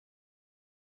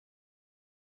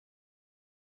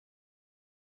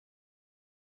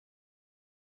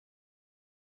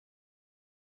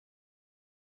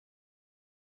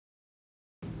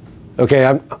Okay,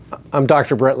 I'm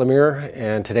Dr. Brett Lemire,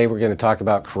 and today we're going to talk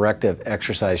about corrective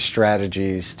exercise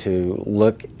strategies to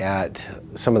look at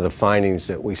some of the findings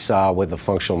that we saw with the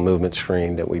functional movement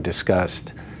screen that we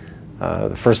discussed.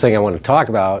 The first thing I want to talk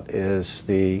about is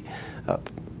the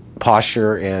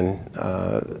posture and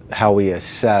how we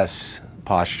assess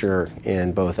posture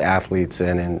in both athletes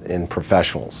and in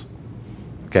professionals.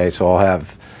 Okay, so I'll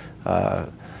have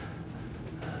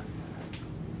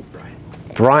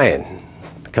Brian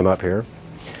come up here.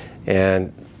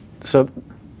 And so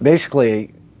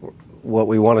basically what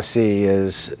we want to see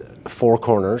is four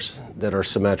corners that are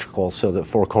symmetrical, so that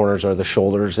four corners are the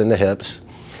shoulders and the hips.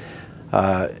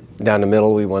 Down the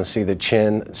middle we want to see the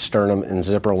chin, sternum, and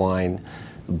zipper line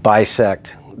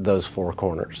bisect those four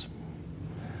corners.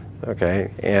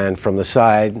 Okay, and from the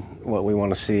side what we want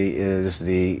to see is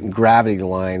the gravity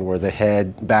line where the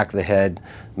head, back of the head,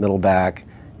 middle back,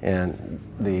 and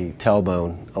the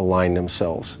tailbone align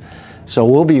themselves. So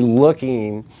we'll be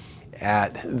looking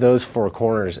at those four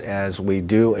corners as we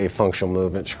do a functional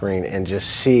movement screen and just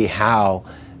see how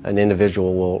an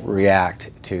individual will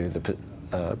react to the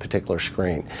particular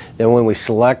screen. Then when we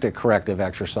select a corrective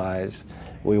exercise,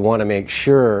 we want to make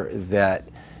sure that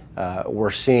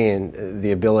we're seeing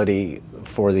the ability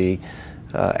for the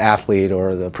athlete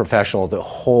or the professional to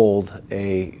hold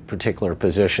a particular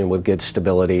position with good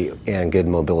stability and good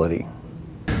mobility.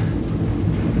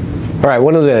 All right,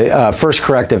 one of the first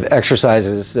corrective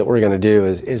exercises that we're going to do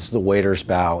is the waiter's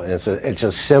bow. And it's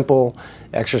a simple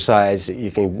exercise that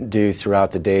you can do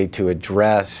throughout the day to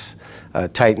address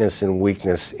tightness and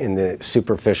weakness in the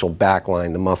superficial back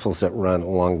line, the muscles that run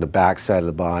along the back side of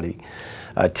the body.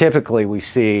 Typically we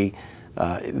see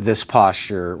this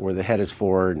posture where the head is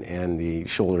forward and the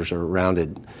shoulders are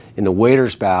rounded. In the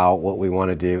waiter's bow, what we want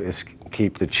to do is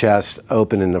keep the chest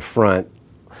open in the front,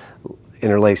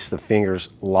 interlace the fingers,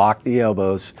 lock the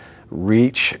elbows,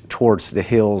 reach towards the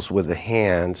heels with the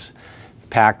hands,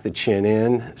 pack the chin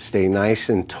in, stay nice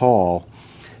and tall,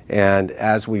 and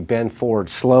as we bend forward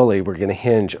slowly, we're going to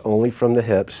hinge only from the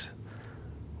hips.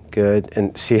 Good,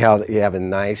 and see how you have a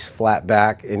nice flat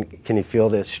back, and can you feel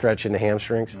the stretch in the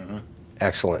hamstrings? Mm-hmm.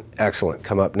 Excellent, excellent.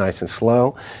 Come up nice and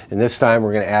slow. And this time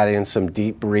we're going to add in some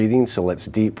deep breathing, so let's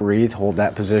deep breathe. Hold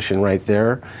that position right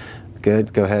there.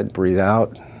 Good, go ahead, breathe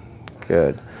out.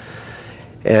 Good.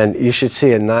 And you should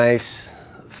see a nice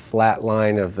flat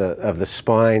line of the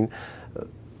spine.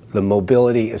 The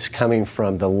mobility is coming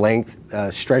from the length,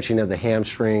 stretching of the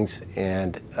hamstrings,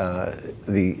 and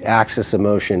the axis of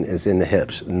motion is in the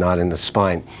hips, not in the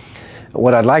spine.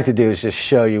 What I'd like to do is just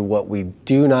show you what we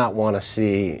do not want to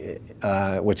see,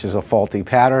 which is a faulty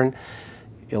pattern.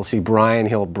 You'll see Brian,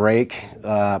 he'll break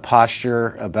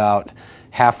posture about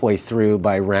halfway through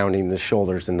by rounding the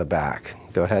shoulders in the back.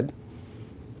 Go ahead.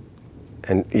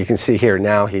 And you can see here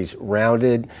now he's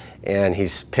rounded and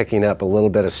he's picking up a little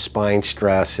bit of spine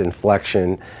stress and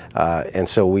flexion, and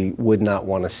so we would not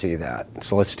want to see that.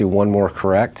 So let's do one more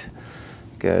correct.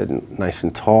 Good, nice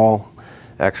and tall.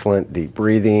 Excellent, deep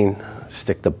breathing.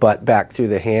 Stick the butt back through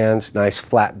the hands, nice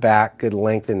flat back, good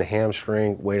length in the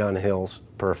hamstring, weight on the heels,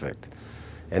 perfect.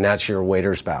 And that's your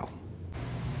waiter's bow.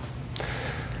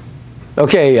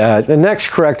 Okay, the next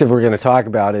corrective we're going to talk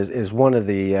about is one of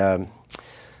the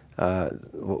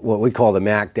what we call the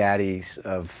Mac Daddies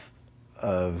of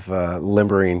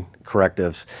limbering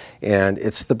correctives, and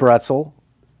it's the bretzel.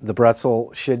 The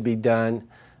bretzel should be done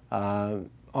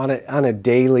on a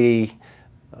daily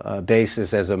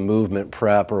basis as a movement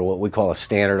prep, or what we call a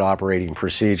standard operating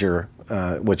procedure,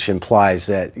 which implies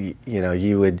that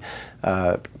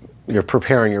you're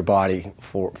preparing your body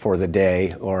for the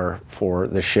day or for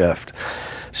the shift.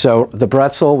 So the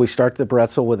bretzel, we start the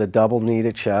bretzel with a double knee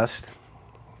to chest.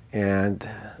 And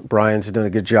Brian's doing a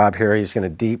good job here. He's going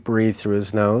to deep breathe through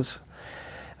his nose.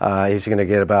 He's going to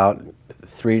get about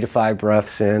 3 to 5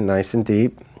 breaths in, nice and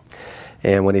deep.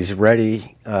 And when he's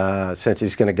ready, since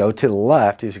he's going to go to the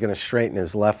left, he's going to straighten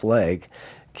his left leg.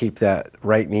 Keep that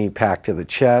right knee packed to the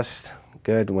chest.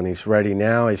 Good. When he's ready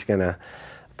now, he's going to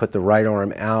put the right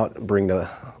arm out, bring the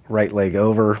right leg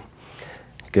over.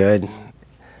 Good.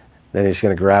 Then he's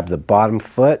going to grab the bottom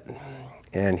foot.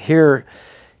 And here,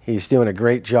 he's doing a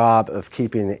great job of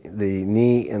keeping the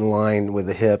knee in line with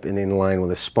the hip and in line with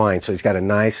the spine. So he's got a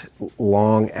nice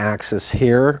long axis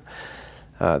here.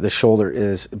 The shoulder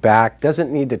is back.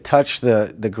 Doesn't need to touch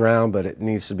the ground, but it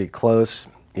needs to be close.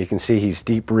 You can see he's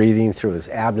deep breathing through his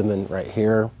abdomen right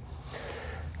here.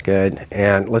 Good.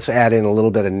 And let's add in a little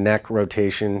bit of neck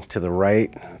rotation to the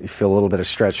right. You feel a little bit of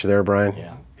stretch there, Brian?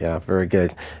 Yeah. Yeah, very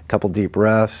good. A couple deep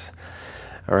breaths.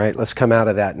 All right, let's come out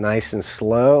of that nice and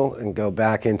slow and go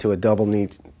back into a double knee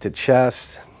to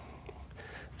chest.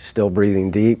 Still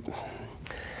breathing deep.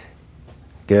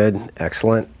 Good,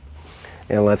 excellent.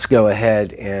 And let's go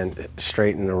ahead and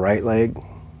straighten the right leg.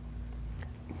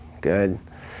 Good.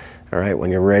 All right,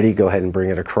 when you're ready, go ahead and bring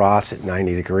it across at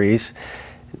 90 degrees.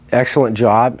 Excellent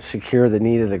job. Secure the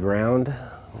knee to the ground.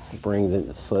 Bring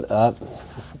the foot up.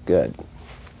 Good.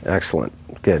 Excellent.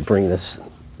 Good. Bring this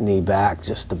knee back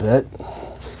just a bit.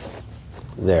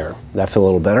 There. That feel a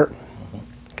little better?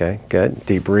 Okay, good.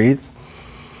 Deep breathe.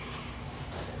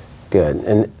 Good.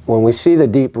 And when we see the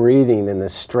deep breathing in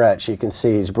this stretch, you can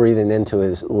see he's breathing into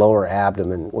his lower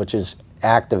abdomen, which is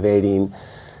activating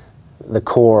the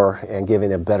core and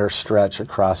giving a better stretch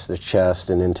across the chest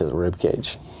and into the rib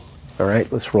cage. All right,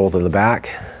 let's roll to the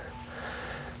back.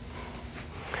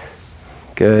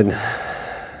 Good.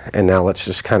 And now let's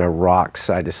just kind of rock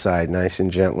side to side nice and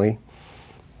gently.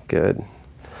 Good.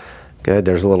 Good.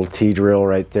 There's a little T drill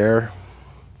right there.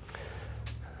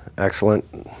 Excellent.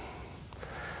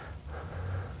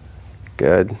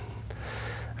 Good.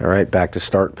 All right, back to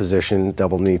start position,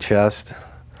 double knee chest.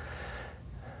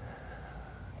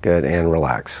 Good, and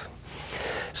relax.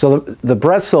 So the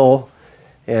Bretzel,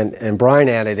 and Brian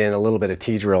added in a little bit of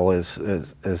T-drill,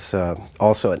 is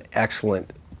also an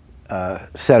excellent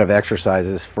set of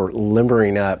exercises for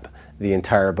limbering up the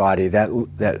entire body. That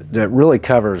really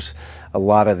covers a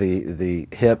lot of the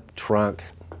hip, trunk,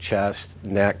 chest,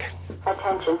 neck.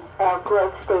 Attention, Elk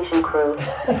Grove Station crew.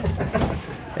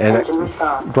 And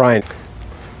Brian.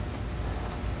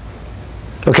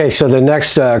 Okay, so the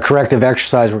next corrective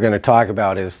exercise we're going to talk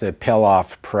about is the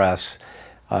peel-off press.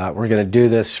 We're going to do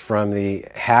this from the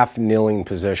half kneeling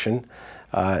position.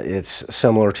 It's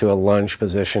similar to a lunge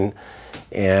position,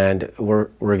 and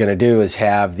what we're going to do is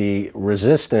have the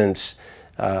resistance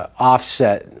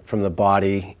offset from the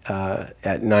body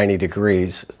at 90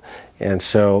 degrees. And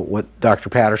so what Dr.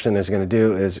 Patterson is going to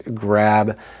do is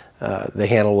grab the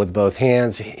handle with both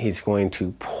hands. He's going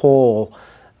to pull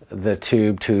the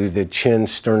tube to the chin,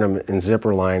 sternum, and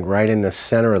zipper line right in the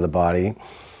center of the body.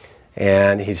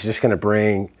 And he's just going to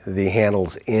bring the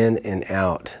handles in and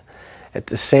out. At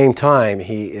the same time,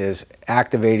 he is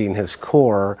activating his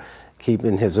core,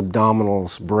 keeping his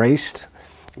abdominals braced,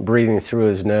 breathing through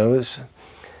his nose.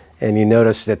 And you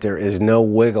notice that there is no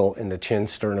wiggle in the chin,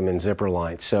 sternum, and zipper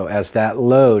line. So as that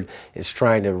load is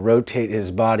trying to rotate his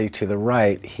body to the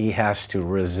right, he has to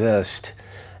resist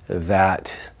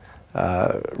that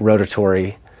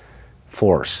rotatory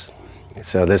force.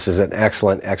 So this is an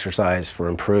excellent exercise for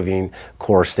improving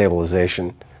core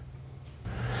stabilization.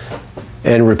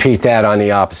 And repeat that on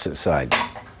the opposite side.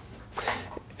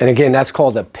 And again, that's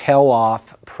called a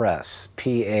peel-off press,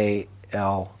 P-A-L-L-O-F.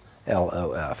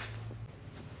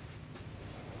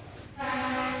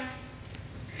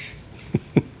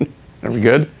 Are we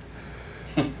good?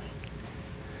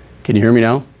 Can you hear me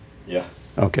now? Yeah.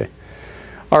 Okay.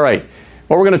 All right.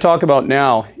 What we're going to talk about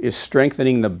now is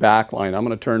strengthening the back line. I'm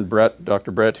going to turn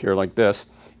Dr. Brett here like this.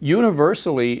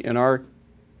 Universally in our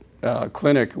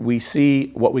clinic, we see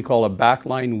what we call a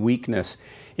backline weakness.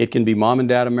 It can be mom and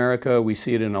dad America. We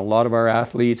see it in a lot of our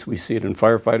athletes. We see it in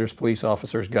firefighters, police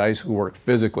officers, guys who work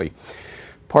physically.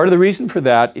 Part of the reason for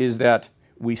that is that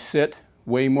we sit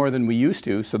way more than we used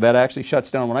to, so that actually shuts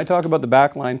down. When I talk about the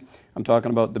back line, I'm talking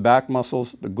about the back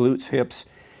muscles, the glutes, hips,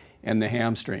 and the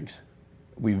hamstrings.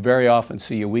 We very often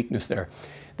see a weakness there.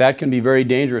 That can be very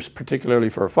dangerous, particularly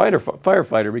for a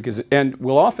firefighter, because, and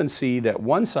we'll often see that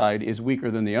one side is weaker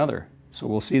than the other. So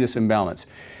we'll see this imbalance.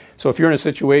 So if you're in a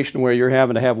situation where you're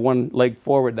having to have one leg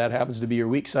forward, that happens to be your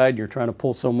weak side, you're trying to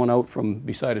pull someone out from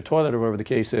beside a toilet or whatever the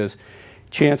case is,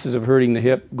 chances of hurting the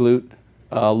hip, glute,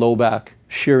 low back,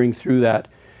 shearing through that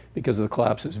because of the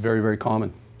collapse is very, very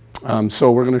common.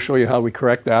 So we're going to show you how we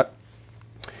correct that.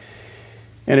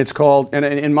 And it's called,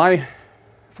 and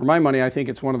for my money, I think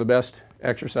it's one of the best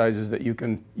exercises that you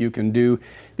can do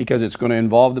because it's going to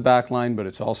involve the back line, but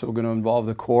it's also going to involve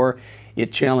the core.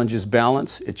 It challenges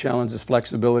balance, it challenges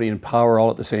flexibility and power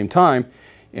all at the same time,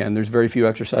 and there's very few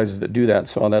exercises that do that,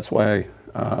 so that's why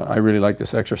I really like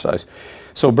this exercise.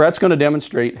 So Brett's going to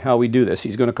demonstrate how we do this.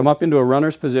 He's going to come up into a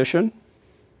runner's position,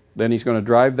 then he's going to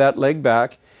drive that leg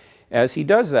back. As he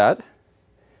does that,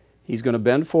 he's going to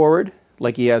bend forward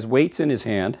like he has weights in his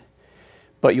hand.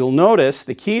 But you'll notice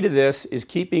the key to this is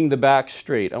keeping the back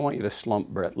straight. I want you to slump,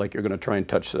 Brett, like you're going to try and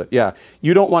touch that. Yeah,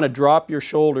 you don't want to drop your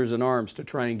shoulders and arms to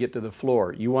try and get to the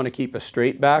floor. You want to keep a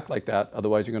straight back like that,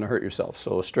 otherwise you're going to hurt yourself.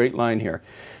 So a straight line here.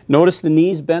 Notice the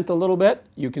knees bent a little bit.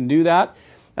 You can do that.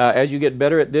 As you get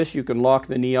better at this, you can lock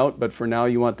the knee out, but for now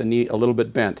you want the knee a little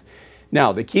bit bent.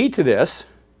 Now, the key to this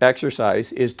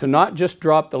exercise is to not just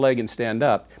drop the leg and stand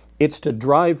up. It's to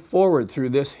drive forward through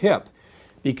this hip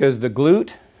because the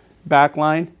glute, back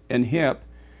line, and hip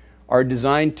are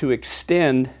designed to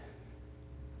extend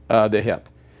the hip.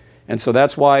 And so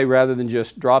that's why, rather than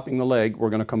just dropping the leg, we're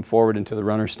going to come forward into the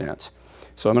runner stance.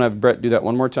 So I'm going to have Brett do that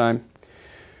one more time.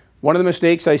 One of the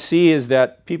mistakes I see is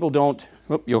that people don't...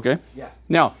 Oh, you okay? Yeah.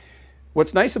 Now,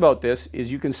 what's nice about this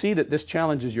is you can see that this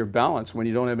challenges your balance when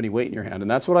you don't have any weight in your hand. And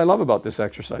that's what I love about this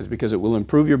exercise, because it will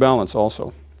improve your balance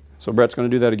also. So Brett's going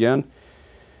to do that again.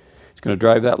 He's going to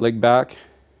drive that leg back.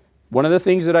 One of the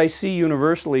things that I see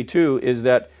universally too is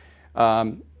that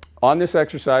on this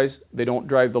exercise, they don't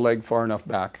drive the leg far enough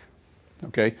back.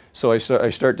 Okay, so I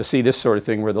start to see this sort of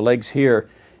thing where the leg's here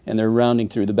and they're rounding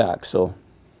through the back. So,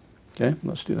 okay,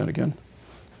 let's do that again.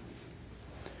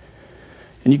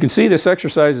 And you can see this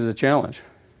exercise is a challenge.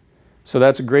 So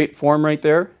that's a great form right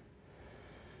there.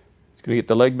 He's going to get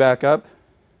the leg back up,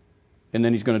 and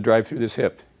then he's going to drive through this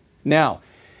hip. Now,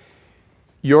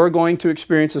 you're going to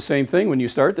experience the same thing when you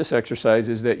start this exercise,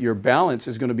 is that your balance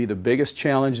is going to be the biggest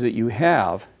challenge that you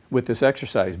have with this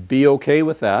exercise. Be okay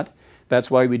with that. That's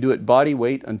why we do it body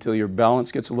weight until your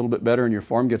balance gets a little bit better and your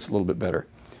form gets a little bit better.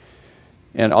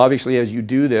 And obviously, as you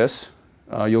do this,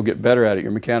 you'll get better at it.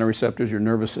 Your mechanoreceptors, your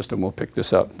nervous system will pick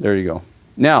this up. There you go.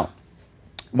 Now,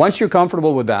 once you're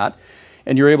comfortable with that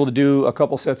and you're able to do a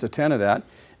couple sets of 10 of that,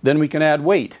 then we can add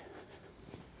weight.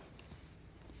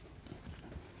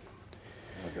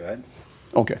 Go ahead.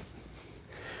 Okay.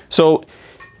 So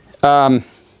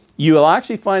you'll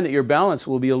actually find that your balance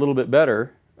will be a little bit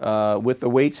better with the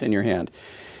weights in your hand.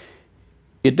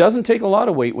 It doesn't take a lot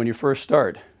of weight when you first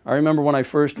start. I remember when I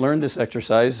first learned this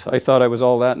exercise, I thought I was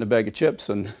all that in a bag of chips,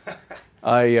 and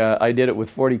I did it with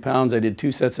 40 pounds. I did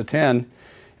 2 sets of 10,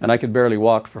 and I could barely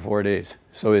walk for 4 days.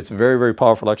 So it's a very, very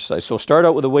powerful exercise. So start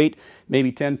out with a weight,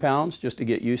 maybe 10 pounds, just to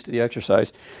get used to the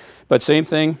exercise. But same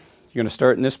thing, you're going to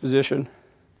start in this position.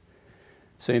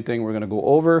 Same thing, we're going to go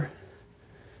over,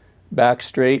 back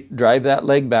straight, drive that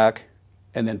leg back,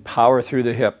 and then power through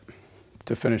the hip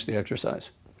to finish the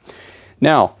exercise.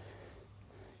 Now,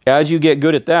 as you get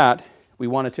good at that, we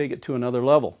want to take it to another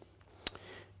level.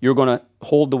 You're going to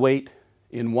hold the weight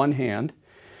in one hand.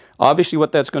 Obviously,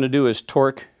 what that's going to do is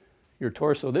torque your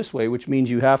torso this way, which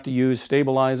means you have to use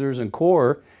stabilizers and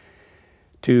core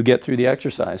to get through the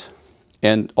exercise.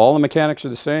 And all the mechanics are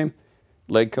the same.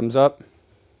 Leg comes up,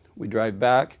 we drive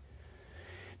back.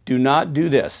 Do not do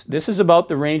this. This is about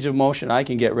the range of motion I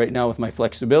can get right now with my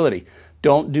flexibility.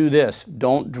 Don't do this.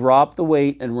 Don't drop the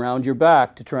weight and round your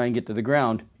back to try and get to the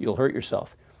ground. You'll hurt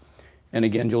yourself. And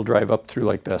again, you'll drive up through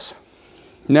like this.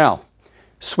 Now,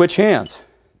 switch hands.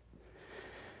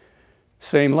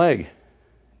 Same leg.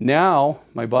 Now,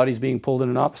 my body's being pulled in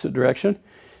an opposite direction.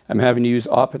 I'm having to use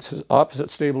opposite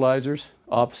stabilizers,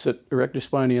 opposite erector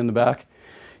spinae in the back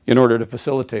in order to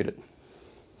facilitate it.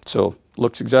 So,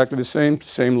 looks exactly the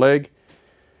same leg.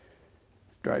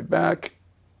 Drive back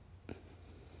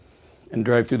and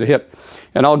drive through the hip.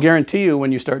 And I'll guarantee you,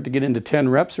 when you start to get into 10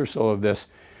 reps or so of this,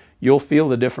 you'll feel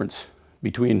the difference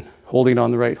between holding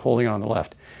on the right, holding on the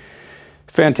left.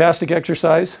 Fantastic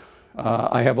exercise.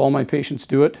 I have all my patients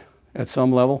do it at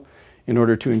some level in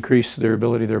order to increase their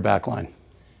ability, their back line.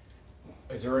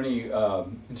 Is there any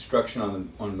instruction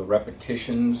on the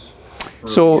repetitions for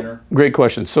So, beginner? great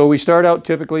question. So we start out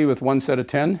typically with 1 set of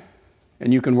 10,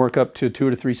 and you can work up to 2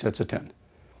 to 3 sets of 10.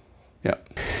 Yeah.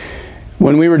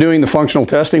 When we were doing the functional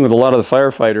testing with a lot of the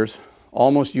firefighters,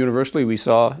 almost universally we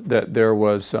saw that there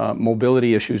was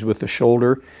mobility issues with the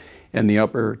shoulder and the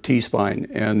upper T-spine.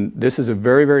 And this is a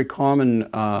very, very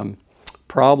common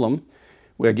problem,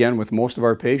 again, with most of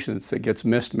our patients. It gets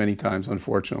missed many times,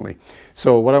 unfortunately.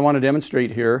 So what I want to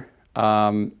demonstrate here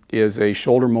is a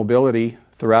shoulder mobility,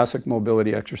 thoracic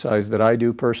mobility exercise that I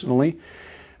do personally.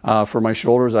 For my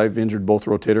shoulders, I've injured both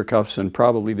rotator cuffs, and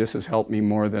probably this has helped me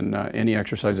more than any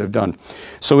exercise I've done.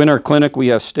 So in our clinic, we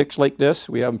have sticks like this.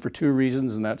 We have them for 2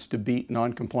 reasons, and that's to beat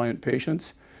non-compliant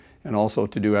patients and also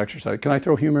to do exercise. Can I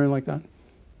throw humor in like that?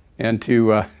 And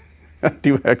to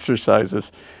do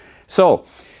exercises. So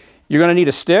you're going to need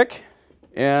a stick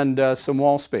and some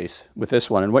wall space with this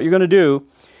one. And what you're going to do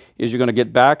is you're going to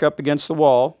get back up against the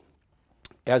wall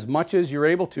as much as you're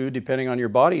able to, depending on your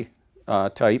body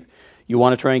type. You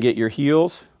want to try and get your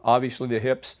heels, obviously the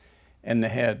hips, and the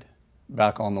head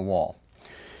back on the wall.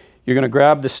 You're going to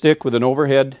grab the stick with an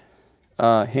overhead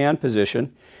hand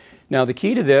position. Now the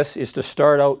key to this is to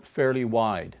start out fairly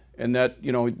wide, and that,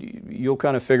 you know, you'll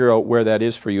kind of figure out where that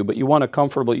is for you, but you want to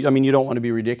comfortably, I mean, you don't want to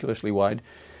be ridiculously wide,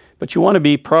 but you want to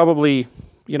be probably,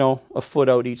 you know, a foot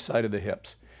out each side of the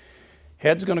hips.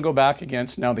 Head's going to go back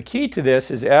against. Now the key to this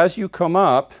is as you come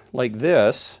up like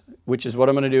this, which is what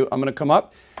I'm going to do, I'm going to come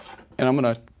up and I'm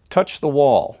going to touch the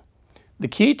wall. the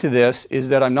key to this is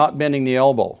that I'm not bending the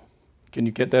elbow. Can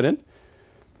you get that in?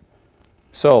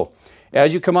 So,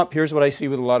 as you come up, here's what I see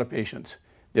with a lot of patients.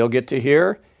 They'll get to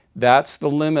here, that's the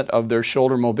limit of their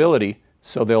shoulder mobility,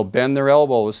 so they'll bend their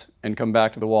elbows and come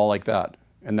back to the wall like that.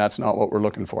 And that's not what we're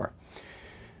looking for.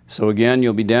 So again,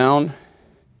 you'll be down.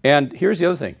 And here's the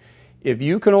other thing. If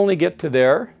you can only get to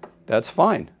there, that's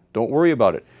fine. Don't worry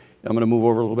about it. I'm going to move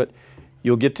over a little bit.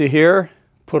 You'll get to here,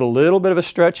 put a little bit of a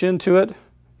stretch into it,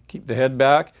 keep the head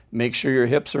back, make sure your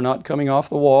hips are not coming off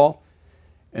the wall,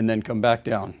 and then come back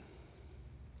down.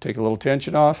 Take a little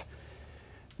tension off,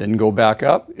 then go back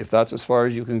up. If that's as far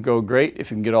as you can go, great.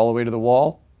 If you can get all the way to the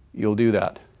wall, you'll do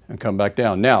that and come back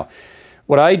down. Now,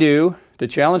 what I do to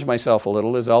challenge myself a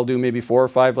little is I'll do maybe 4 or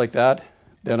 5 like that,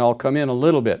 then I'll come in a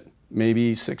little bit,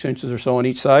 maybe 6 inches or so on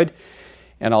each side,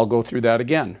 and I'll go through that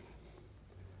again.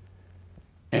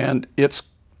 And it's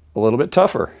a little bit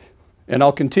tougher. And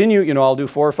I'll continue, you know, I'll do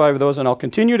 4 or 5 of those, and I'll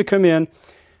continue to come in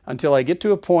until I get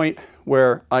to a point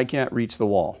where I can't reach the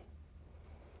wall.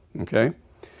 Okay?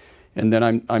 And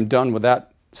then I'm done with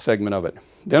that segment of it.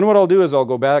 Then what I'll do is I'll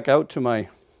go back out to my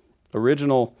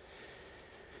original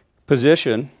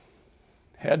position,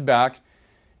 head back,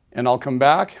 and I'll come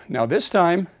back. Now this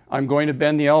time I'm going to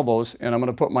bend the elbows, and I'm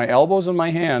going to put my elbows and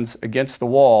my hands against the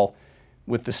wall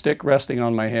with the stick resting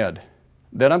on my head.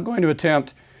 Then I'm going to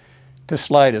attempt to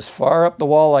slide as far up the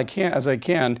wall as I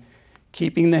can,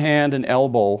 keeping the hand and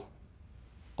elbow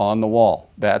on the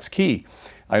wall. That's key.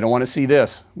 I don't want to see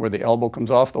this, where the elbow comes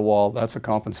off the wall. That's a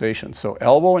compensation. So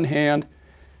elbow and hand,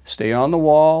 stay on the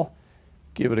wall,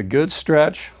 give it a good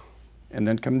stretch, and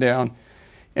then come down.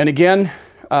 And again,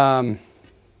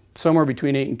 somewhere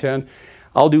between 8 and 10.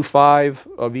 I'll do 5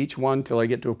 of each one till I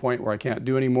get to a point where I can't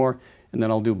do any more, and then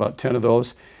I'll do about 10 of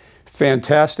those.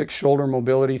 Fantastic shoulder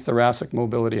mobility, thoracic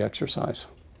mobility exercise.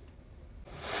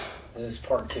 This is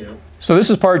part 2. So this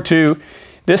is part 2.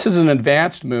 This is an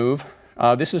advanced move.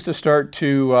 This is to start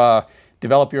to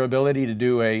develop your ability to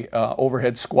do a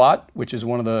overhead squat, which is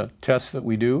one of the tests that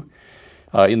we do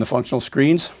in the functional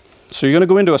screens. So you're going to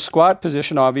go into a squat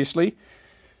position, obviously,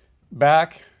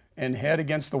 back and head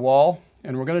against the wall.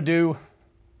 And we're going to do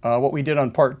what we did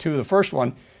on part 2, the first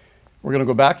one. We're going to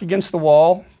go back against the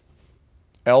wall,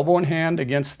 elbow and hand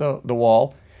against the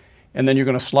wall, and then you're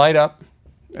going to slide up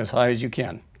as high as you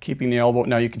can, keeping the elbow.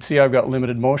 Now you can see I've got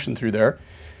limited motion through there,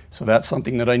 so that's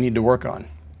something that I need to work on.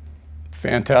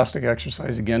 Fantastic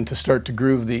exercise again to start to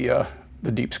groove the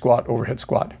deep squat, overhead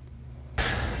squat.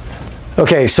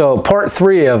 Okay, so part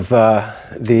 3 of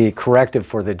the corrective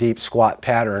for the deep squat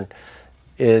pattern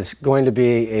is going to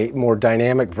be a more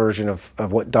dynamic version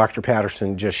of what Dr.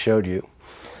 Patterson just showed you.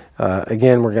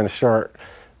 Again, we're going to start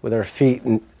with our feet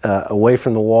away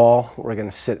from the wall. We're going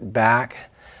to sit back.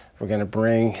 We're going to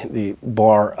bring the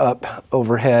bar up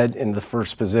overhead into the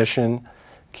first position,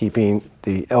 keeping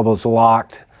the elbows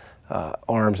locked,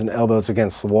 arms and elbows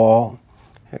against the wall.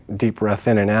 Deep breath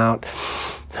in and out.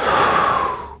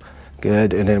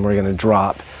 Good, and then we're going to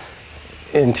drop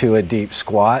into a deep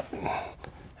squat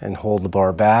and hold the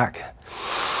bar back.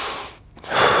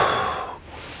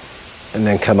 And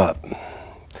then come up.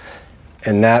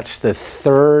 And that's the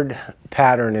 3rd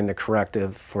pattern in the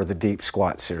corrective for the deep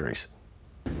squat series.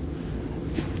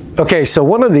 Okay, so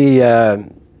one of the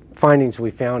findings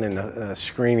we found in the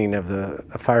screening of the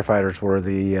firefighters were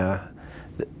the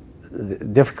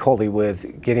difficulty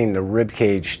with getting the rib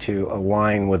cage to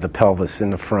align with the pelvis in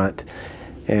the front.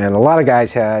 And a lot of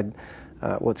guys had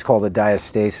what's called a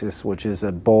diastasis, which is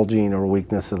a bulging or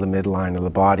weakness of the midline of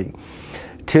the body.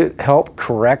 To help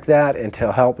correct that and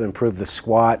to help improve the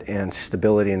squat and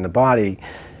stability in the body,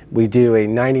 we do a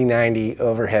 90-90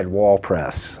 overhead wall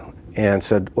press. And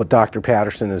so what Dr.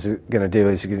 Patterson is going to do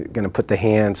is he's going to put the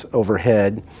hands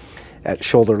overhead at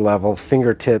shoulder level,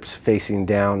 fingertips facing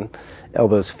down,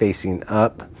 elbows facing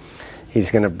up.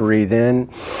 He's going to breathe in,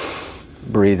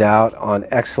 breathe out. On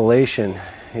exhalation,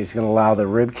 he's going to allow the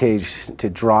rib cage to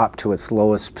drop to its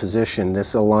lowest position.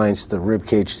 This aligns the rib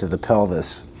cage to the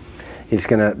pelvis. He's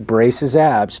going to brace his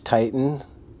abs, tighten,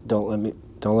 don't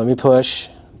let me push,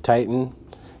 tighten,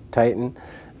 tighten.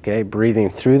 Okay, breathing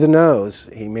through the nose.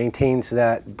 He maintains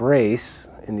that brace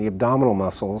in the abdominal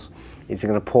muscles. He's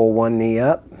going to pull one knee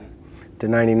up to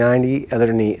 90-90,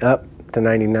 other knee up to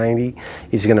 90-90.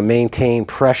 He's going to maintain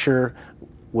pressure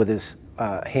with his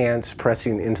hands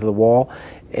pressing into the wall,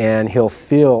 and he'll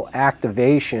feel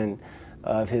activation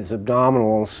of his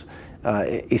abdominals,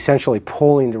 essentially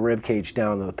pulling the rib cage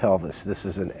down to the pelvis. This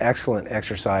is an excellent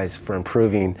exercise for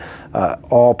improving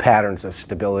all patterns of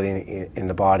stability in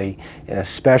the body, and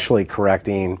especially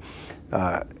correcting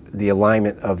the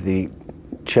alignment of the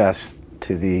chest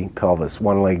to the pelvis.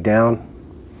 One leg down,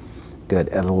 Good.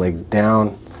 Other leg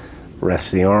down.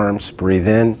 Rest the arms. Breathe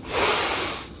in.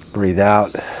 Breathe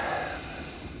out.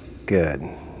 Good.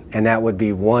 And that would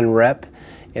be 1 rep.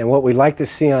 And what we'd like to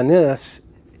see on this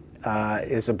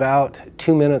is about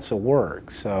 2 minutes of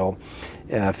work. So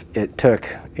if it took,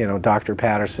 Dr.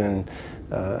 Patterson,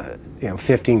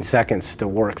 15 seconds to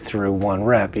work through 1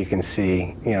 rep, you can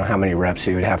see, how many reps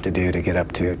you would have to do to get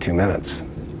up to 2 minutes.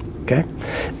 Okay?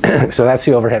 So that's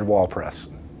the overhead wall press.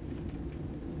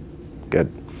 Good.